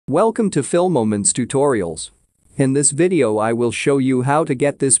Welcome to Filmoments tutorials. In this video I will show you how to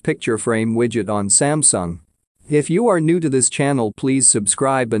get this picture frame widget on Samsung. If you are new to this channel, please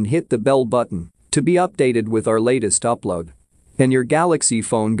subscribe and hit the bell button to be updated with our latest upload. In your Galaxy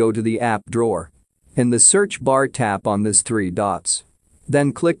phone, go to the app drawer. In the search bar, tap on this 3 dots.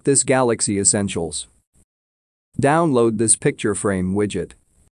 Then click this Galaxy Essentials. Download this picture frame widget.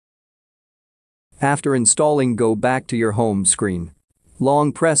 After installing, go back to your home screen.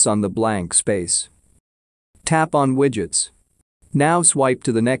 Long press on the blank space. Tap on Widgets. Now swipe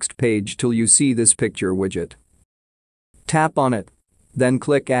to the next page till you see this picture widget. Tap on it. Then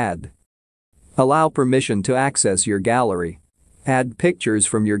click Add. Allow permission to access your gallery. Add pictures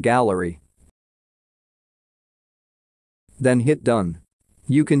from your gallery. Then hit Done.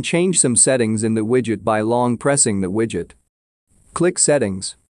 You can change some settings in the widget by long pressing the widget. Click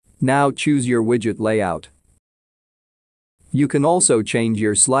Settings. Now choose your widget layout. You can also change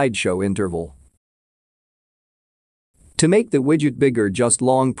your slideshow interval. To make the widget bigger, just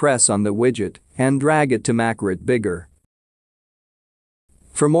long press on the widget and drag it to make it bigger.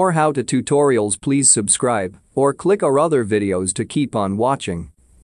 For more how-to tutorials, please subscribe or click our other videos to keep on watching.